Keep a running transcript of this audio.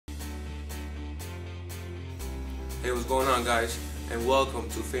Hey, what's going on, guys? And welcome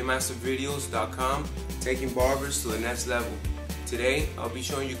to FadeMasterVideos.com, taking barbers to the next level. Today, I'll be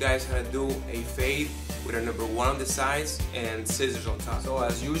showing you guys how to do a fade with a number 1 on the sides and scissors on top. So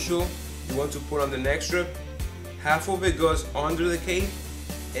as usual, you want to put on the neck strip. Half of it goes under the cape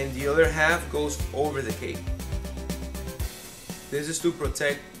and the other half goes over the cape. This is to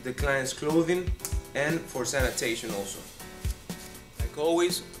protect the client's clothing and for sanitation also. Like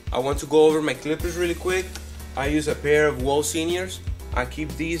always, I want to go over my clippers really quick. I use a pair of wall seniors. I keep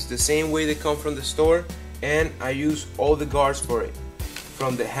these the same way they come from the store, and I use all the guards for it,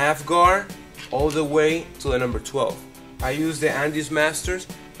 from the half guard all the way to the number 12. I use the Andes Masters.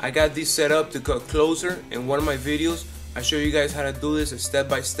 I got these set up to cut closer. In one of my videos, I show you guys how to do this step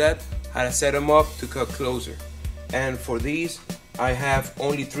by step, how to set them up to cut closer. And for these, I have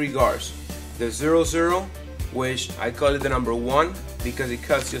only 3 guards. The 00, which I call it the number 1 because it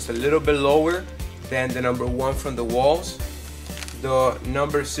cuts just a little bit lower than the number 1 from the walls. The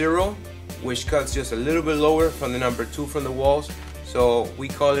number 0, which cuts just a little bit lower from the number 2 from the walls, so we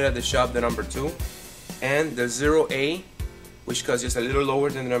call it at the shop the number 2. And the 0A, which cuts just a little lower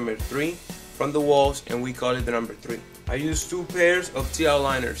than the number 3 from the walls, and we call it the number 3. I use 2 pairs of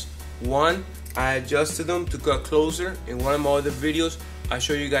T-liners. One, I adjusted them to cut closer. In one of my other videos, I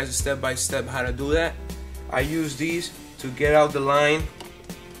show you guys step by step how to do that. I use these to get out the line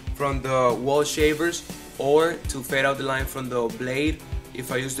from the wall shavers, or to fade out the line from the blade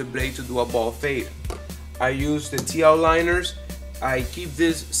if I use the blade to do a ball fade. I use the T-liners. I keep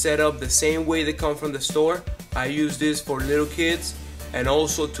this set up the same way they come from the store. I use this for little kids and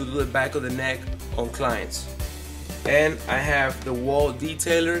also to do the back of the neck on clients. And I have the wall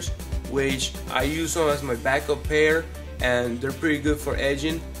detailers, which I use them as my backup pair, and they're pretty good for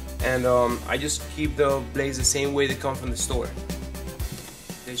edging. And I just keep the blades the same way they come from the store.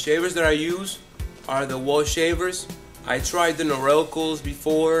 The shavers that I use are the wall shavers. I tried the Norelcos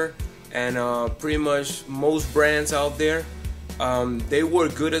before, and pretty much most brands out there. They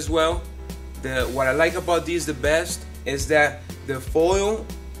work good as well. What I like about these the best is that the foil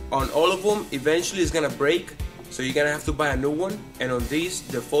on all of them eventually is gonna break, so you're gonna have to buy a new one. And on these,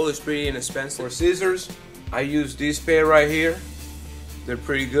 the foil is pretty inexpensive. For scissors, I use this pair right here. They're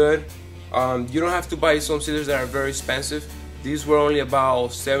pretty good. You don't have to buy some scissors that are very expensive. These were only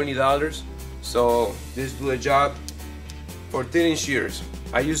about $70, so this do the job. For thinning shears,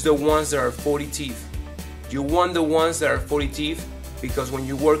 I use the ones that are 40 teeth. You want the ones that are 40 teeth because when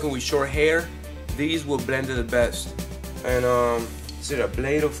you're working with short hair, these will blend it the best. And this is a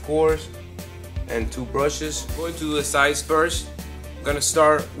blade, of course, and 2 brushes. I'm going to do the sides first. I'm gonna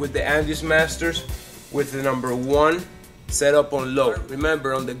start with the Andes Masters with the number 1 set up on low.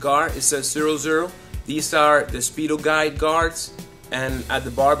 Remember, on the guard it says 00. These are the Speedo Guide guards, and at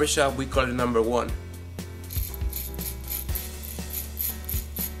the barbershop we call it number 1.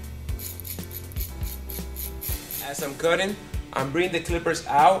 As I'm cutting, I'm bringing the clippers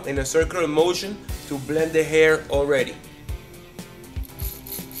out in a circular motion to blend the hair already.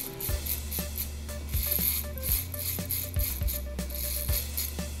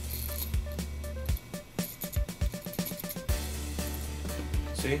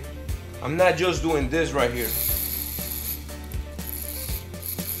 See? I'm not just doing this right here.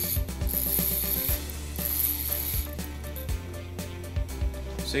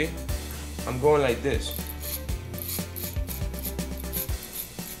 See? I'm going like this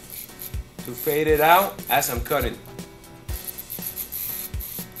to fade it out as I'm cutting.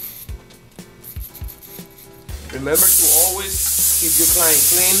 Remember to always keep your client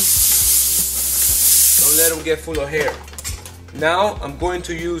clean. Don't let them get full of hair. Now I'm going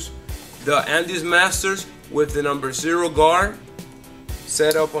to use the Andes Masters with the number 0 guard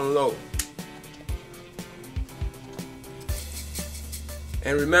set up on low.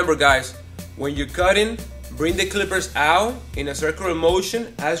 And remember, guys, when you're cutting, bring the clippers out in a circular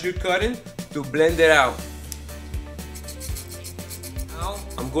motion as you're cutting to blend it out. Now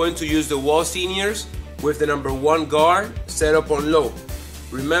I'm going to use the wall seniors with the number 1 guard set up on low.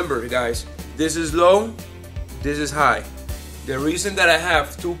 Remember, guys, this is low, this is high. The reason that I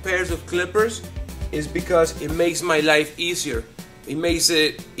have 2 pairs of clippers is because it makes my life easier. It makes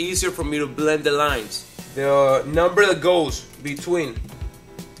it easier for me to blend the lines. The number that goes between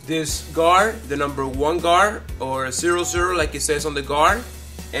this guard, the number 1 guard, or 00 like it says on the guard,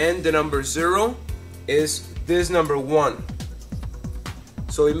 and the number 0 is this number 1.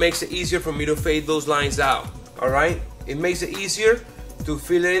 So it makes it easier for me to fade those lines out. Alright? It makes it easier to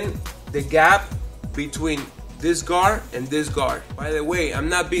fill in the gap between this guard and this guard. By the way, I'm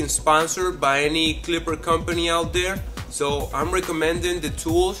not being sponsored by any clipper company out there, so I'm recommending the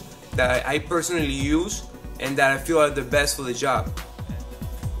tools that I personally use and that I feel are the best for the job.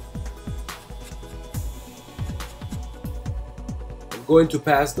 I'm going to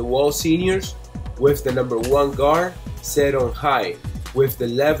pass the wall seniors with the number 1 guard set on high with the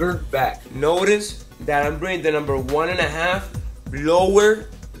lever back. Notice that I'm bringing the number 1.5 lower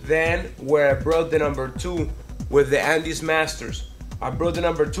than where I brought the number 2 with the Andes Masters. I brought the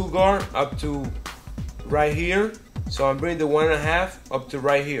number 2 guard up to right here, so I'm bringing the 1.5 up to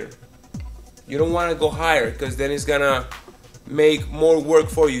right here. You don't want to go higher because then it's gonna make more work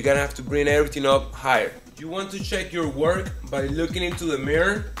for you. You're gonna have to bring everything up higher. You want to check your work by looking into the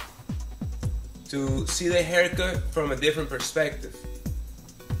mirror to see the haircut from a different perspective.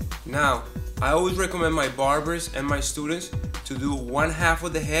 Now, I always recommend my barbers and my students to do 1/2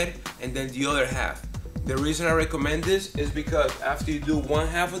 of the head and then the other half. The reason I recommend this is because after you do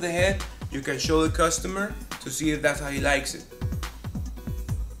 1/2 of the head, you can show the customer to see if that's how he likes it.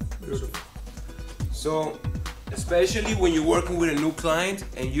 So, especially when you're working with a new client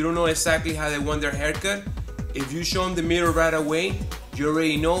and you don't know exactly how they want their haircut, if you show them the mirror right away, you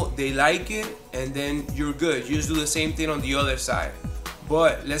already know they like it, and then you're good. You just do the same thing on the other side.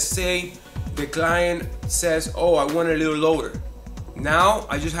 But let's say the client says, oh, I want it a little lower. Now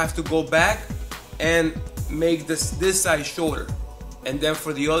I just have to go back and make this side shorter. And then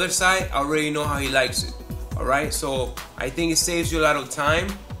for the other side, I already know how he likes it. All right, so I think it saves you a lot of time,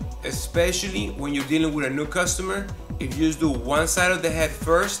 especially when you're dealing with a new customer. If you just do one side of the head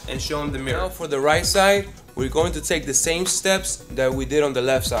first and show them the mirror. Now for the right side, we're going to take the same steps that we did on the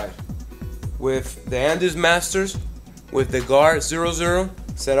left side. With the Andes Masters, with the guard 00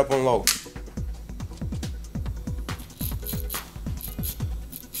 set up on low.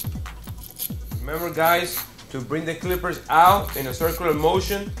 Remember guys, to bring the clippers out in a circular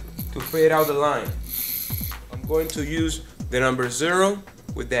motion to fade out the line. I'm going to use the number 0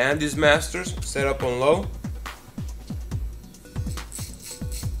 with the Andes Masters set up on low.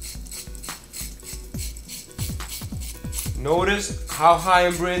 Notice how high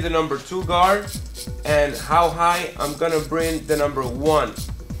I'm bringing the number 2 guard and how high I'm gonna bring the number 1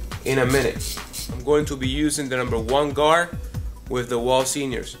 in a minute. I'm going to be using the number 1 guard with the wall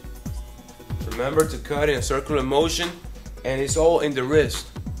seniors. Remember to cut in a circular motion, and it's all in the wrist,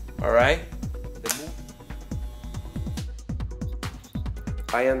 all right?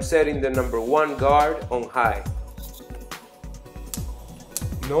 I am setting the number 1 guard on high.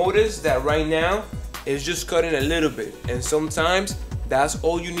 Notice that right now it's just cutting a little bit, and sometimes that's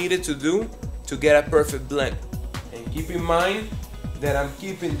all you needed to do to get a perfect blend. And keep in mind that I'm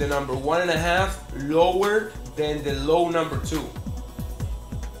keeping the number 1.5 lower than the low number 2.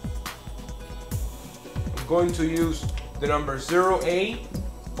 I'm going to use the number 0A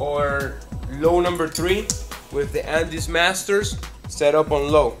or low number 3 with the Andes Masters set up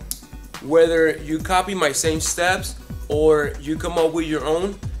on low. Whether you copy my same steps or you come up with your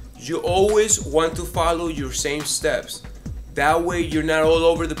own, you always want to follow your same steps. That way you're not all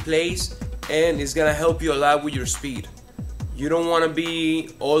over the place, and it's gonna help you a lot with your speed. You don't wanna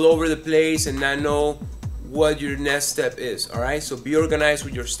be all over the place and not know what your next step is, all right? So be organized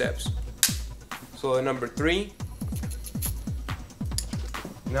with your steps. So the number 3.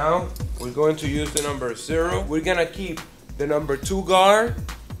 Now we're going to use the number 0. We're gonna keep the number 2 guard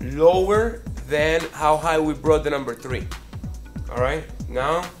lower than how high we brought the number 3. All right,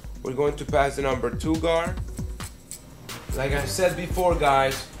 now we're going to pass the number 2 guard. Like I said before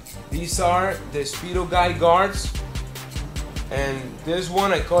guys, these are the Speedo Guy guards, and this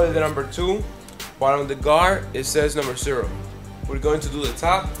one I call it the number 2, but on the guard it says number 0. We're going to do the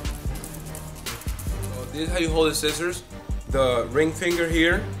top. So this is how you hold the scissors. The ring finger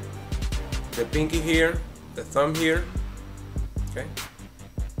here, the pinky here, the thumb here. Okay,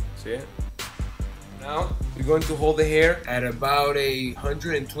 see it? Now you're going to hold the hair at about a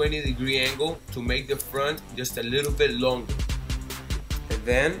 120-degree angle to make the front just a little bit longer. And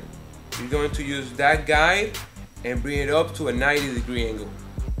then you're going to use that guide and bring it up to a 90-degree angle.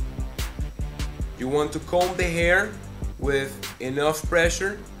 You want to comb the hair with enough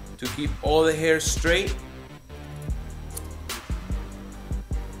pressure to keep all the hair straight.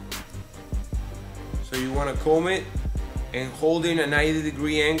 So you want to comb it and hold in a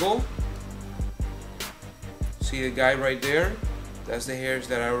 90-degree angle. See the guy right there? That's the hairs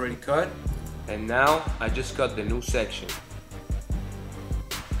that I already cut. And now I just cut the new section.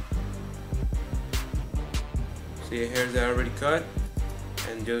 See the hairs that I already cut?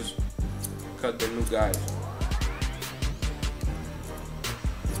 And just cut the new guys.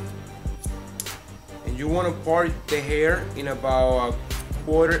 And you want to part the hair in about a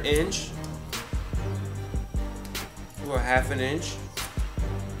 1/4 inch to a 1/2 inch.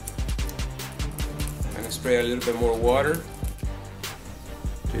 Kind of spray a little bit more water.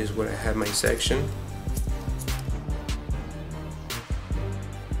 This is where I have my section.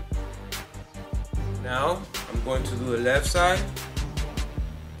 Now I'm going to do the left side.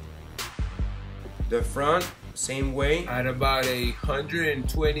 The front, same way, at about a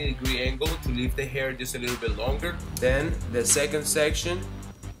 120-degree angle to leave the hair just a little bit longer. Then the second section,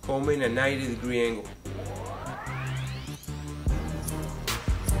 combing a 90-degree angle.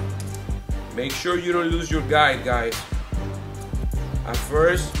 Make sure you don't lose your guide, guys. At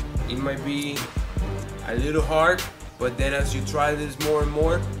first, it might be a little hard, but then as you try this more and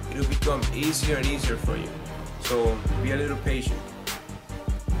more, it'll become easier and easier for you. So be a little patient.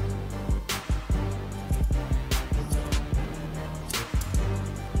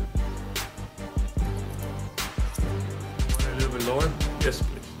 A little bit lower? Yes,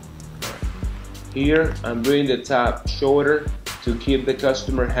 please. All right. Here, I'm bringing the top shorter to keep the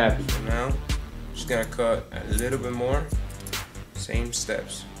customer happy. So now, I'm just gonna cut a little bit more. Same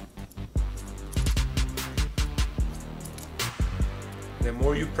steps. The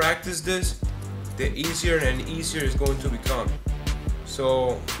more you practice this, the easier and easier it's going to become.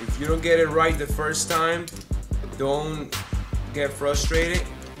 So if you don't get it right the first time, don't get frustrated.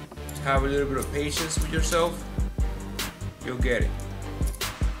 Have a little bit of patience with yourself. You'll get it.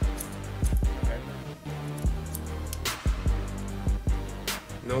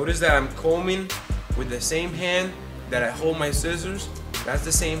 Notice that I'm combing with the same hand that I hold my scissors. That's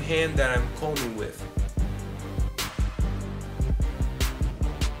the same hand that I'm combing with.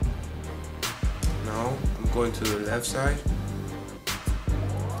 Now I'm going to the left side.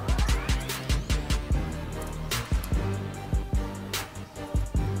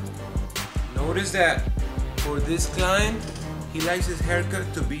 Notice that for this client, he likes his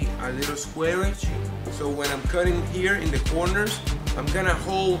haircut to be a little squarish. So when I'm cutting here in the corners, I'm gonna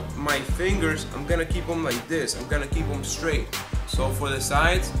hold my fingers, I'm gonna keep them like this, I'm gonna keep them straight. So for the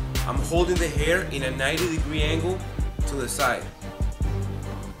sides, I'm holding the hair in a 90-degree angle to the side.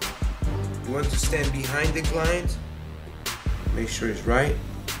 You want to stand behind the client, make sure it's right.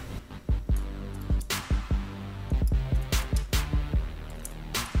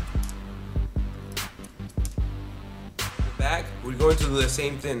 The back, we're going to do the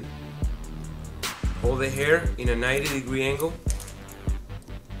same thing. Hold the hair in a 90-degree angle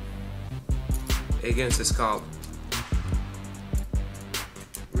against the scalp.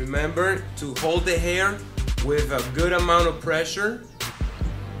 Remember to hold the hair with a good amount of pressure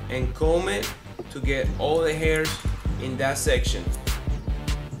and comb it to get all the hairs in that section.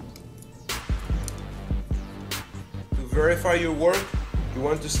 To verify your work, you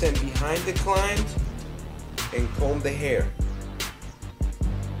want to stand behind the client and comb the hair.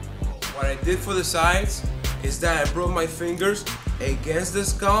 What I did for the sides is that I brought my fingers against the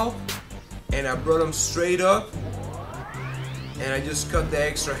scalp and I brought them straight up and I just cut the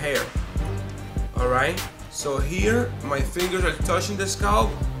extra hair. Alright, so here my fingers are touching the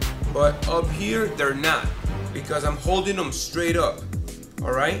scalp, but up here they're not because I'm holding them straight up.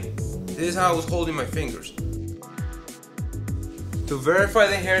 Alright, this is how I was holding my fingers. To verify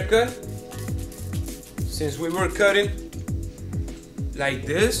the haircut, since we were cutting like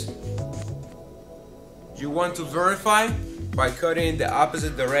this, you want to verify by cutting in the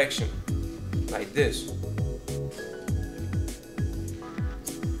opposite direction, like this.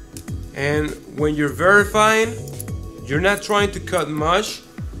 And when you're verifying, you're not trying to cut much,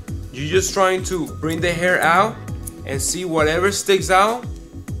 you're just trying to bring the hair out and see whatever sticks out,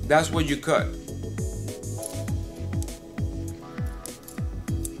 that's what you cut.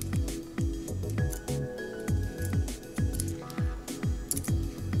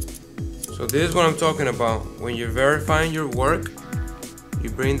 So this is what I'm talking about. When you're verifying your work, you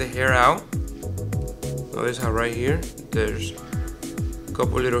bring the hair out. Notice how right here, there's a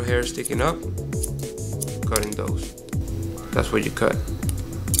couple little hairs sticking up. Cutting those. That's what you cut.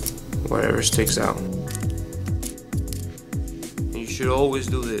 Whatever sticks out. And you should always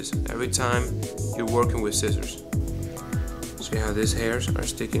do this every time you're working with scissors. See how these hairs are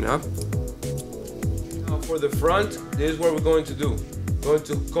sticking up? Now for the front, this is what we're going to do. We're going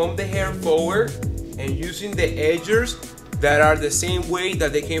to comb the hair forward and using the edges that are the same way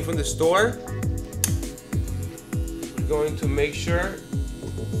that they came from the store, we're going to make sure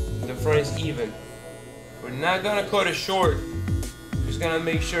the front is even. We're not gonna cut it short, we're just gonna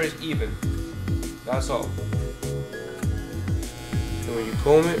make sure it's even. That's all. So when you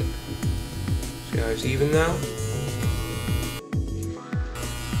comb it, see how it's even now?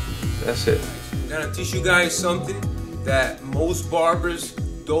 That's it. I'm gonna teach you guys something that most barbers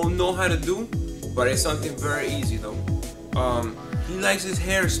don't know how to do, but it's something very easy though. He likes his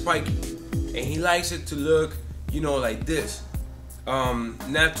hair spiky. and he likes it to look, you know, like this,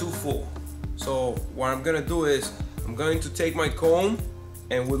 not too full. So what I'm gonna do is I'm going to take my comb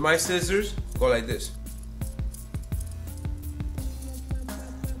and with my scissors go like this.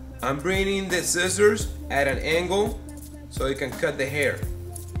 I'm bringing the scissors at an angle so it can cut the hair,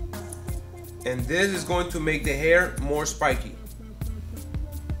 and this is going to make the hair more spiky.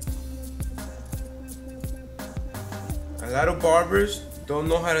 A lot of barbers don't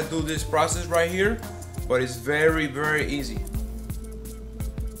know how to do this process right here, but it's very, very easy.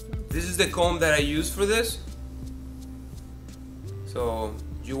 This is the comb that I use for this. So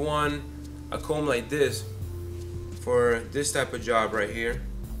you want a comb like this for this type of job right here.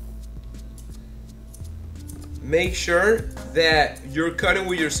 Make sure that you're cutting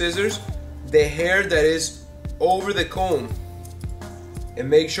with your scissors the hair that is over the comb, and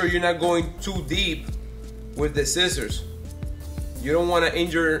make sure you're not going too deep with the scissors. You don't want to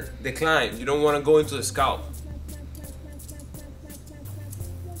injure the client. You don't want to go into the scalp.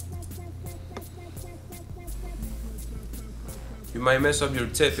 You might mess up your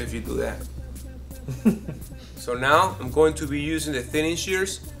tip if you do that. So now I'm going to be using the thinning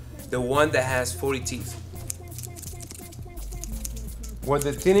shears, the one that has 40 teeth. What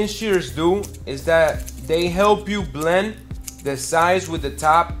the thinning shears do is that they help you blend the sides with the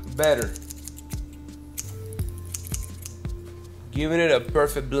top better, giving it a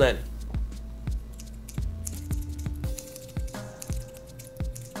perfect blend.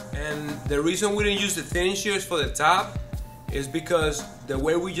 And the reason we didn't use the thinning shears for the top is because the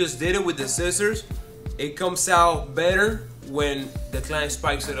way we just did it with the scissors, it comes out better when the client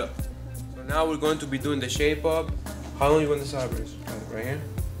spikes it up. So now we're going to be doing the shape up. How long you want the sideburns? Right here?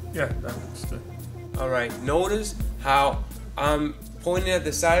 Yeah, that looks good. Alright, notice how I'm pointing at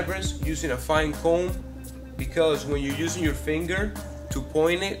the sideburns using a fine comb, because when you're using your finger to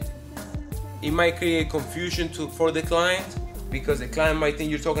point it, it might create confusion for the client, because the client might think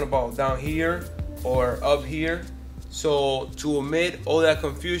you're talking about down here or up here. So to omit all that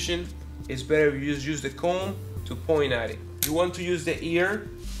confusion, it's better if you just use the comb to point at it. You want to use the ear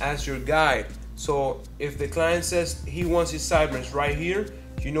as your guide. So if the client says he wants his sideburns right here,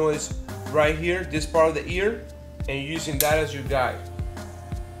 you know it's right here, this part of the ear, and you're using that as your guide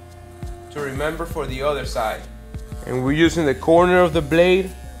to remember for the other side. And we're using the corner of the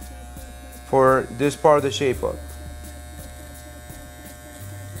blade for this part of the shape up.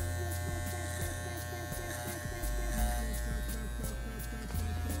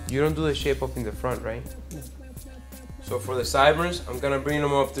 You don't do the shape up in the front, right? So for the sideburns, I'm gonna bring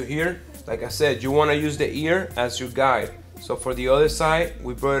them up to here. Like I said, you wanna use the ear as your guide. So for the other side,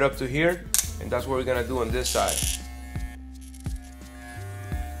 we brought it up to here, and that's what we're gonna do on this side.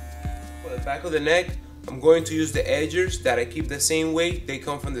 For the back of the neck, I'm going to use the edgers that I keep the same way they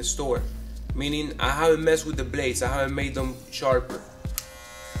come from the store. Meaning I haven't messed with the blades, I haven't made them sharper.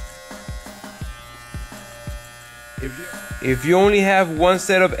 If you only have one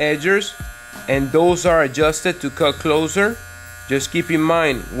set of edgers and those are adjusted to cut closer, just keep in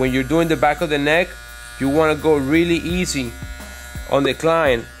mind when you're doing the back of the neck, you want to go really easy on the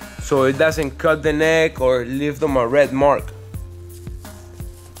client so it doesn't cut the neck or leave them a red mark.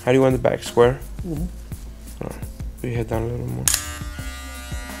 How do you want the back? Square? Mm-hmm. All right. Put your head down a little more.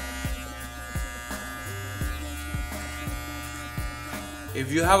 If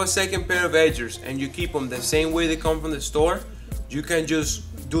you have a second pair of edgers and you keep them the same way they come from the store, you can just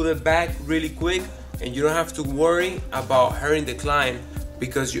do the back really quick and you don't have to worry about hurting the client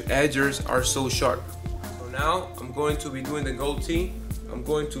because your edgers are so sharp. So now I'm going to be doing the goatee. I'm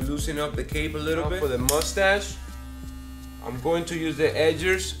going to loosen up the cape a little bit. For the mustache, I'm going to use the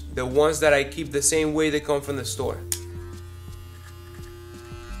edgers, the ones that I keep the same way they come from the store.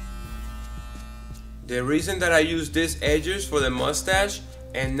 The reason that I use these edges for the mustache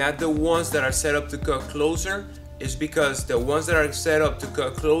and not the ones that are set up to cut closer is because the ones that are set up to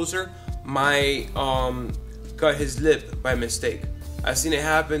cut closer might cut his lip by mistake. I've seen it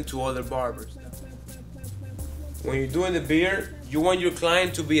happen to other barbers. When you're doing the beard, you want your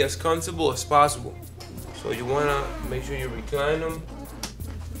client to be as comfortable as possible. So you want to make sure you recline them.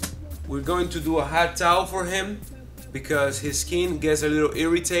 We're going to do a hot towel for him because his skin gets a little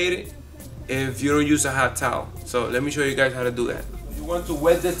irritated if you don't use a hot towel. So let me show you guys how to do that. You want to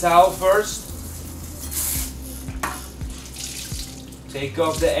wet the towel first. Take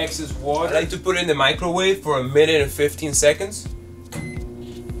off the excess water. I like to put it in the microwave for 1 minute and 15 seconds.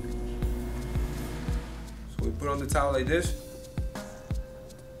 So we put on the towel like this.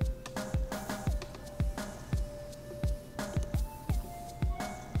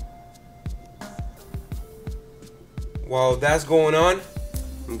 While that's going on,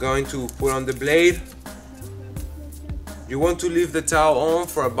 I'm I'm going to put on the blade. You want to leave the towel on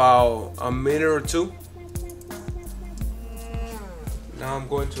for about a minute or two. Now I'm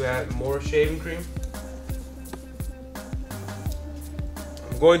going to add more shaving cream.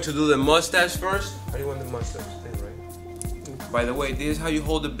 I'm going to do the mustache first. How do you want the mustache? Thin, right? By the way, this is how you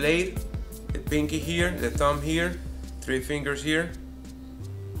hold the blade. The pinky here, the thumb here, 3 fingers here.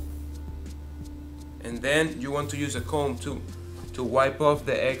 And then you want to use a comb too, to wipe off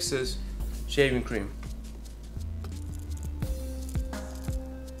the excess shaving cream.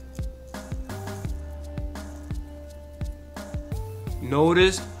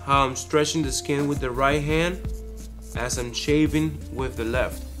 Notice how I'm stretching the skin with the right hand as I'm shaving with the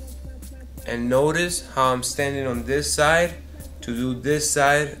left. And notice how I'm standing on this side to do this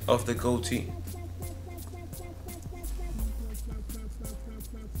side of the goatee.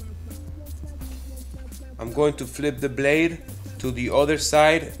 I'm going to flip the blade to the other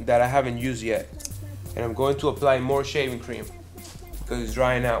side that I haven't used yet. And I'm going to apply more shaving cream because it's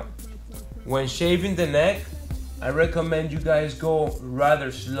drying out. When shaving the neck, I recommend you guys go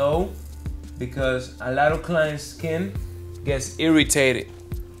rather slow because a lot of clients' skin gets irritated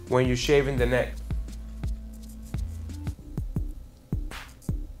when you're shaving the neck.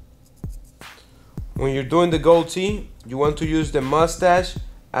 When you're doing the goatee, you want to use the mustache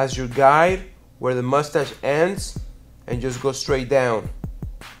as your guide where the mustache ends and just go straight down.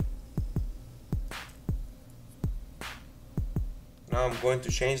 Now I'm going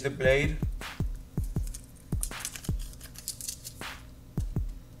to change the blade.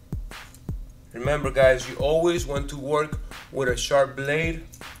 Remember guys, you always want to work with a sharp blade,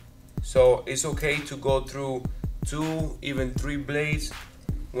 so it's okay to go through 2, even 3 blades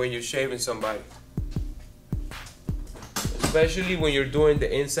when you're shaving somebody. Especially when you're doing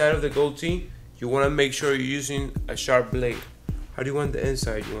the inside of the goatee, you want to make sure you're using a sharp blade. How do you want the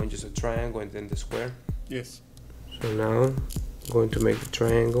inside? You want just a triangle and then the square? Yes. So now I'm going to make the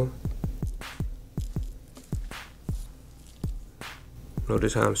triangle.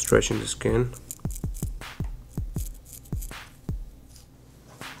 Notice how I'm stretching the skin.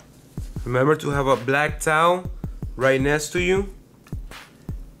 Remember to have a black towel right next to you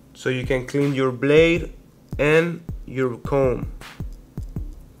so you can clean your blade and your comb.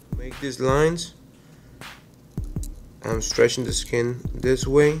 Make these lines. I'm stretching the skin this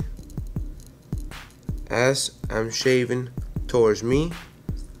way as I'm shaving towards me.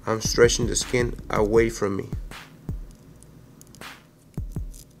 I'm stretching the skin away from me.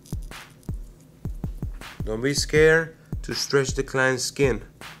 Don't be scared to stretch the client's skin.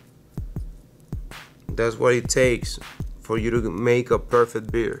 That's what it takes for you to make a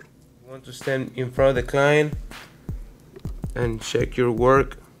perfect beard. You want to stand in front of the client and check your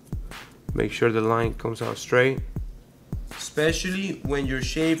work. Make sure the line comes out straight. Especially when you're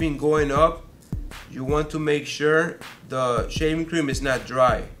shaving going up, you want to make sure the shaving cream is not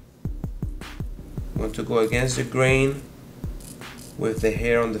dry. You want to go against the grain with the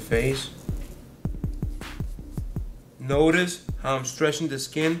hair on the face. Notice how I'm stretching the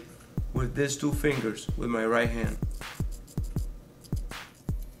skin with these 2 fingers with my right hand.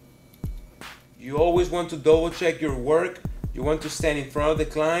 You always want to double check your work. You want to stand in front of the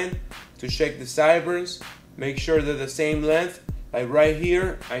client to check the sideburns. Make sure they're the same length. Like right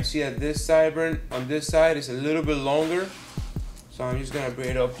here, I see that this sideburn on this side is a little bit longer. So I'm just gonna bring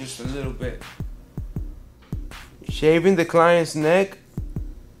it up just a little bit. Shaving the client's neck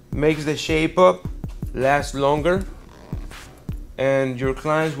makes the shape up last longer. And your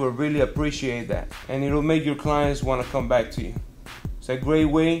clients will really appreciate that. And it'll make your clients want to come back to you. It's a great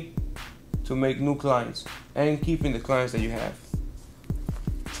way to make new clients and keeping the clients that you have.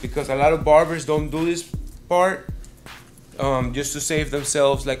 Because a lot of barbers don't do this part just to save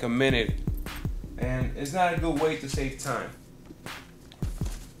themselves like a minute. And it's not a good way to save time.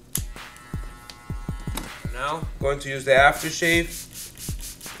 Now, going to use the aftershave.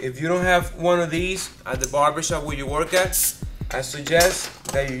 If you don't have one of these at the barbershop where you work at, I suggest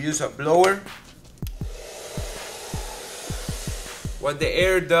that you use a blower. What the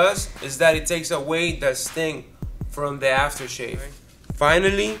air does is that it takes away the sting from the aftershave.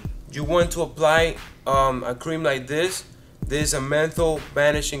 Finally, you want to apply a cream like this. This is a menthol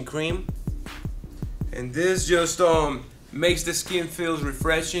vanishing cream. And this just makes the skin feel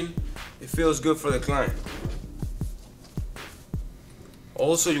refreshing. It feels good for the client.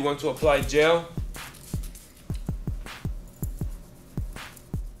 Also, you want to apply gel.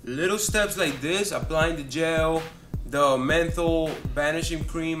 Little steps like this, applying the gel, the menthol vanishing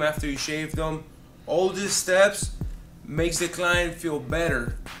cream after you shave them, all these steps makes the client feel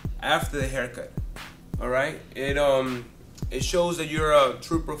better after the haircut. Alright, it shows that you're a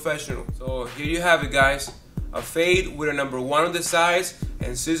true professional. So here you have it, guys. A fade with a number 1 on the sides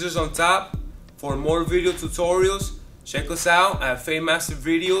and scissors on top. For more video tutorials, check us out at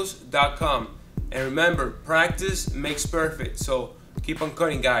fademastervideos.com. And remember, practice makes perfect. So keep on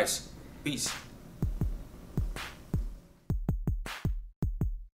cutting, guys. Peace.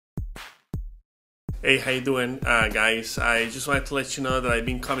 Hey, how you doing, guys? I just wanted to let you know that I've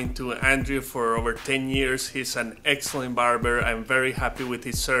been coming to Andrew for over 10 years. He's an excellent barber. I'm very happy with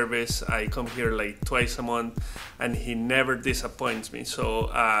his service. I come here like twice a month and he never disappoints me.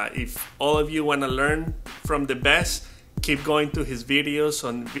 So if all of you want to learn from the best, keep going to his videos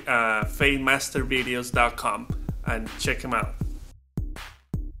on fademastervideos.com and check him out.